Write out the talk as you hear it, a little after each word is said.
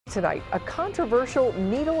Tonight, a controversial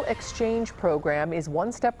needle exchange program is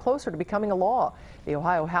one step closer to becoming a law. The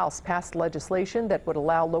Ohio House passed legislation that would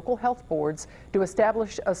allow local health boards to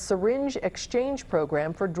establish a syringe exchange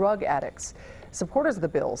program for drug addicts. Supporters of the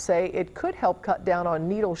bill say it could help cut down on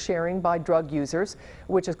needle sharing by drug users,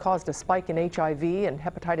 which has caused a spike in HIV and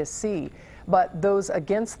hepatitis C. But those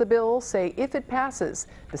against the bill say if it passes,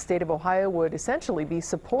 the state of Ohio would essentially be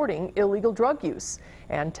supporting illegal drug use,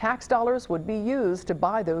 and tax dollars would be used to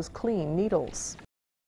buy those clean needles.